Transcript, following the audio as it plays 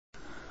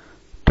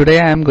Today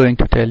I am going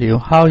to tell you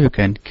how you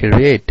can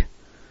create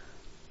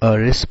a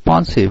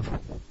responsive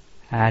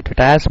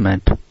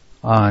advertisement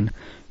on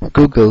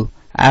Google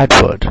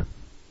AdWords.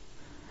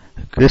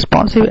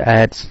 Responsive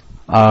ads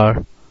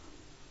are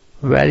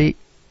very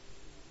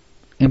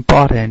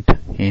important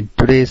in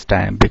today's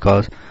time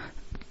because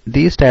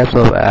these types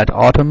of ads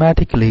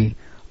automatically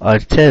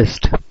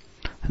adjust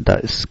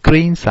the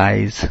screen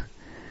size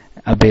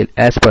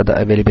as per the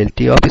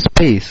availability of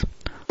space.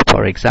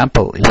 For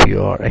example, if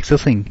you are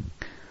accessing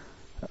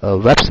a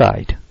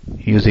website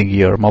using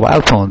your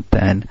mobile phone,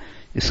 then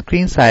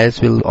screen size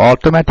will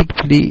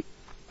automatically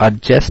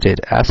adjust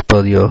it as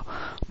per your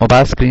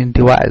mobile screen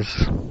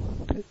device.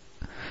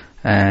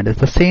 And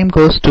the same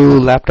goes to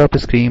laptop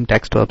screen,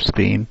 desktop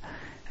screen,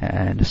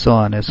 and so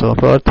on and so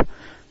forth.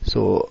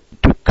 So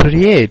to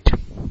create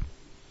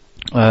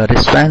a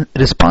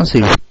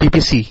responsive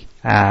PPC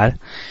ad,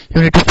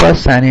 you need to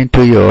first sign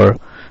into your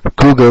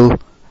Google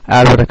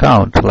AdWords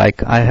account,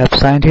 like I have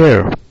signed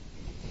here.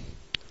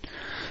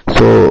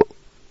 So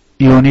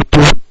you need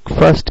to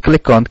first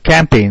click on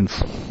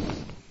campaigns.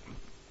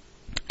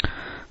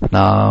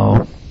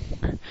 Now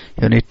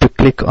you need to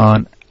click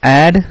on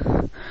add,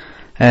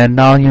 and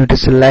now you need to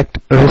select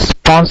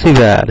responsive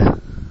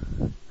ad.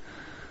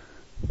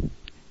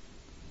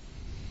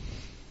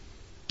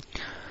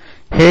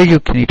 Here you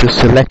need to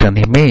select an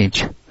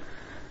image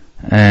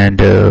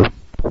and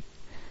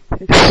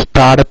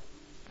start up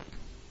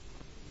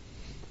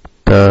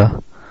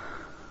the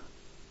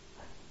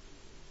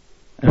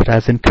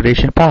advertising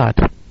creation part.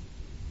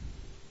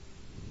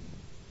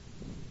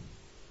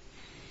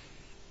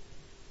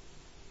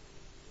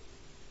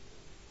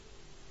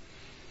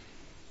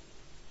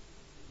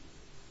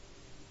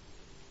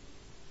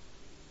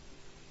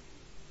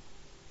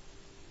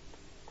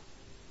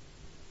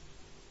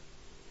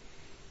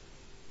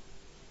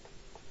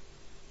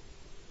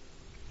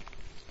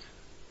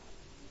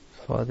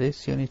 For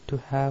this you need to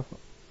have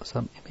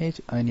some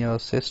image in your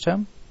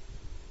system.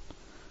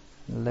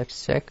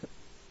 Let's check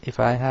if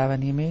I have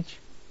an image.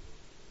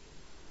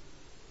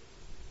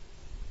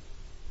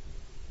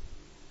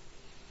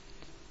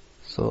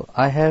 So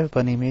I have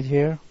one image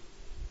here,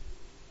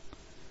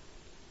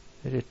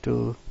 ready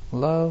to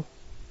love.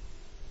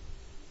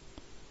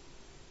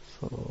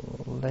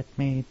 So let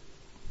me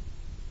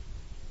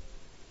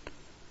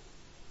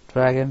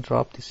drag and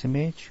drop this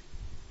image.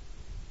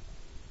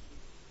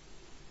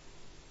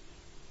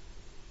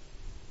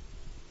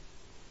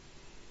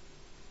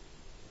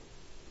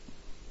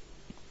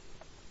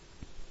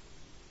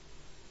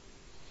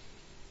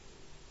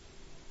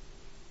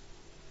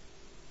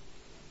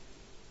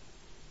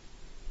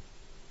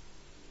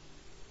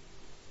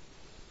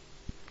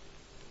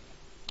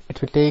 It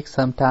will take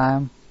some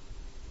time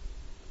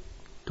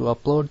to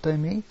upload the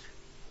image.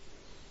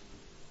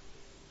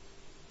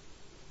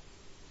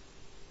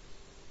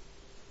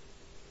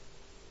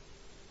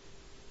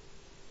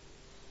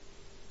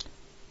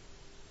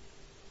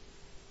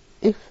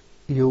 If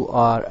you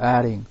are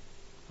adding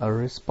a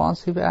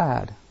responsive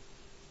ad,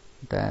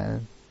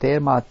 then there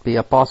might be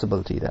a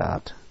possibility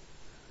that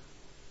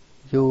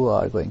you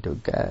are going to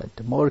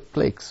get more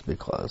clicks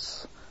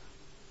because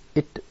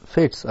it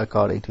fits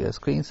according to your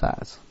screen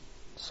size.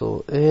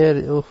 So here,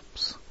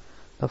 oops,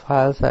 the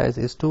file size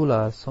is too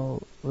large,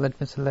 so let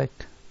me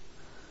select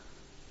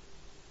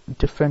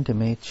different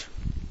image.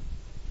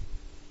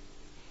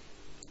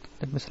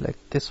 Let me select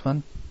this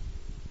one.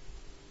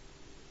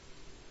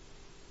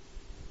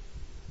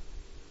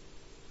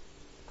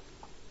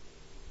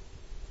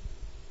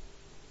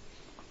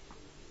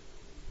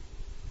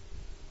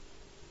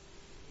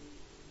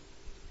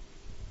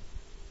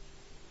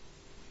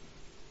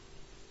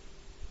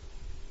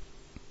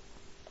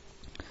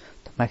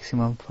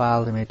 Maximum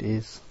file limit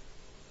is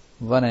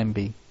 1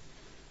 MB.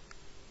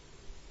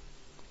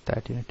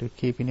 That you need to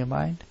keep in your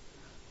mind.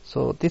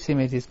 So this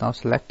image is now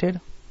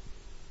selected.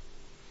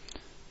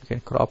 You can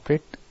crop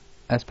it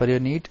as per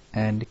your need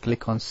and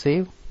click on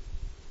save.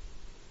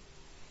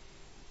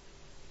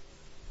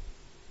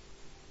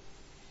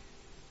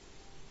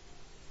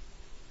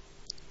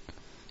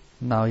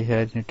 Now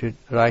here you need to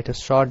write a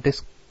short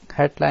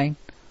headline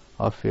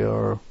of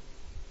your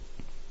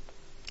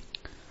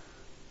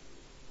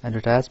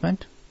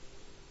advertisement.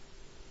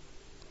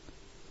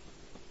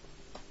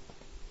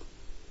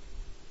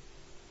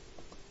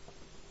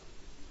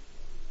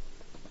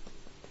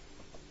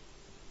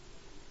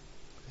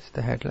 This is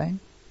the headline.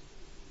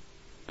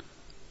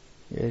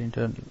 Here you need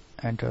to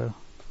enter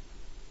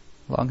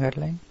long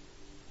headline.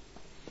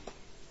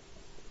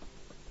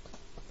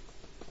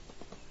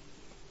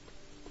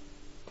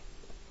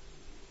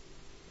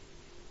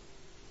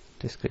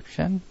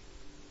 Description.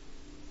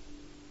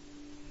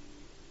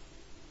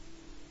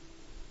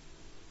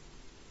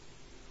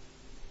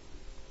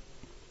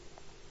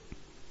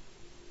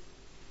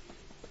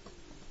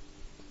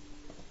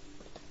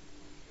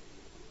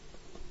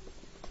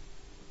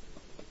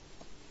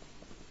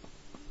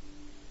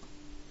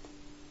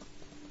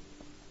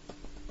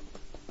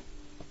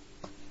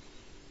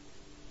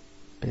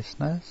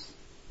 Business.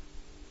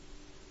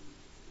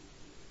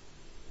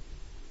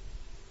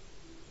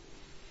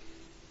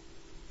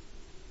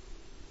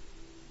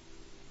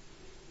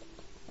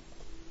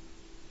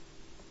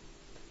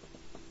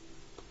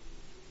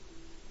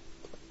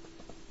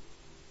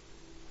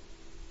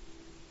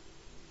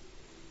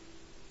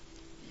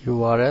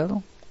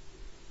 URL,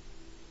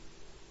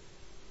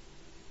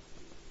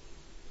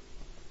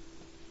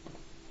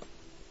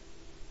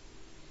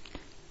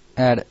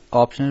 add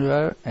option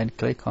URL and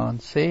click on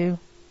save.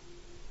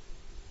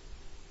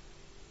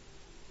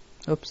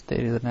 Oops, there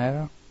is an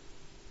error.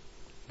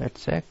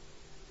 Let's check.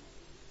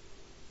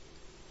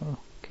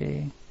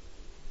 Okay.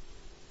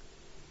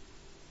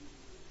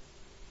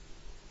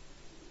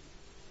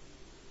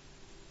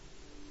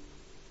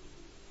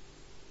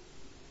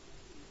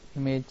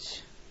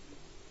 Image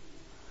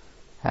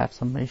have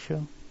some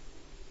issue,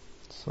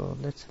 so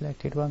let's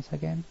select it once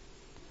again.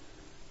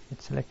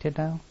 It's selected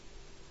now.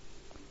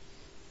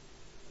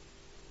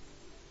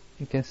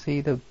 You can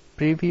see the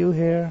preview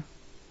here.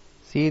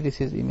 See, this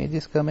is image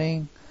is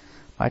coming,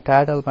 my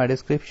title, my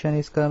description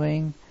is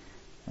coming,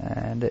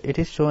 and it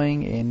is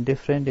showing in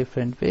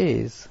different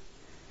ways.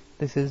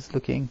 This is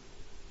looking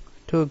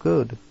too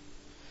good,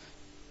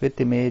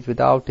 with image,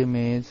 without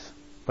image,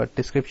 but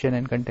description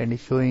and content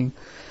is showing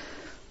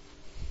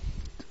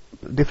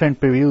different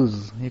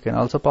previews. You can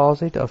also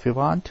pause it if you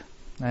want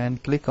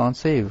and click on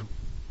save.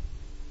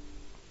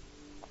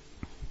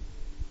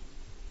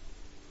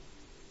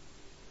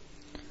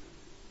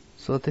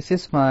 So this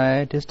is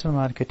my digital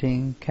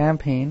marketing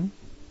campaign,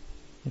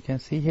 you can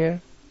see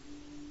here,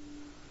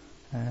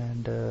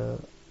 and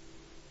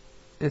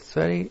it's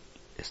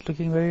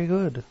looking very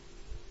good.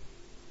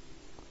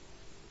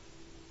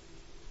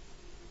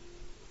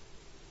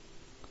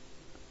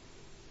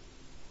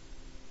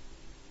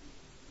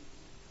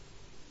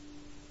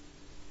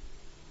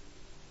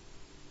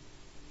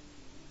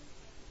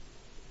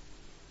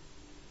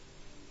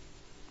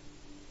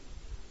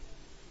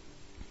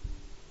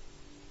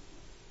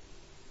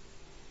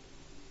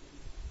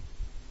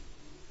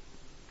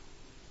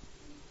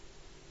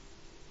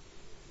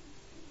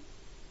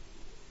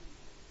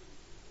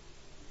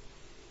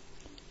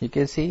 You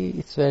can see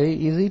it's very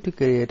easy to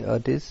create a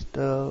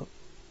digital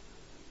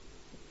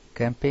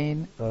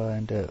campaign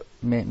and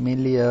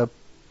mainly a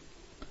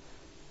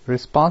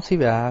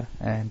responsive ad,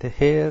 and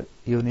here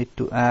you need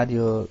to add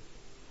your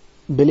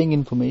billing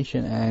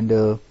information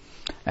and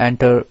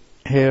enter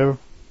here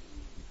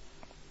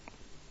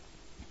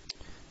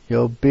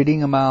your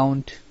bidding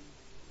amount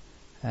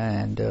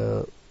and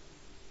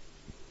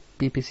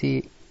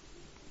PPC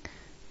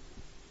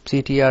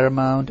CTR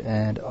amount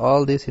and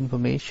all this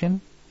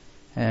information,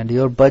 and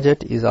your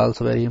budget is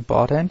also very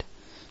important,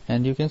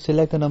 and you can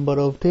select the number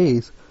of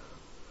days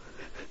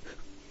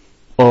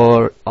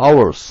or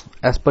hours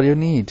as per your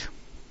need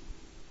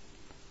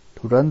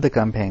to run the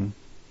campaign.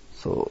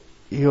 So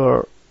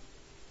your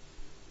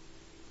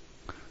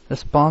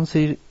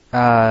responsive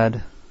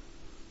ad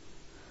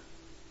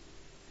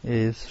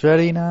is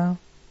ready now.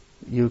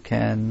 You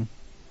can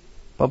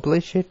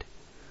publish it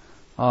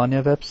on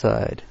your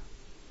website.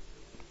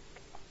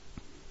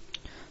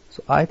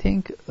 So I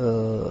think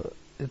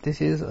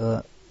this is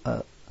a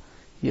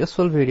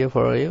useful video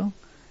for you,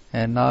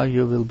 and now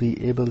you will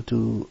be able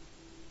to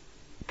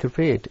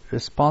create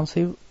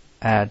responsive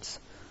ads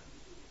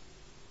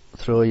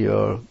through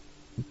your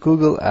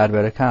Google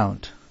AdWords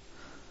account.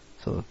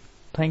 So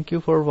thank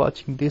you for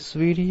watching this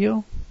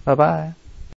video. Bye bye.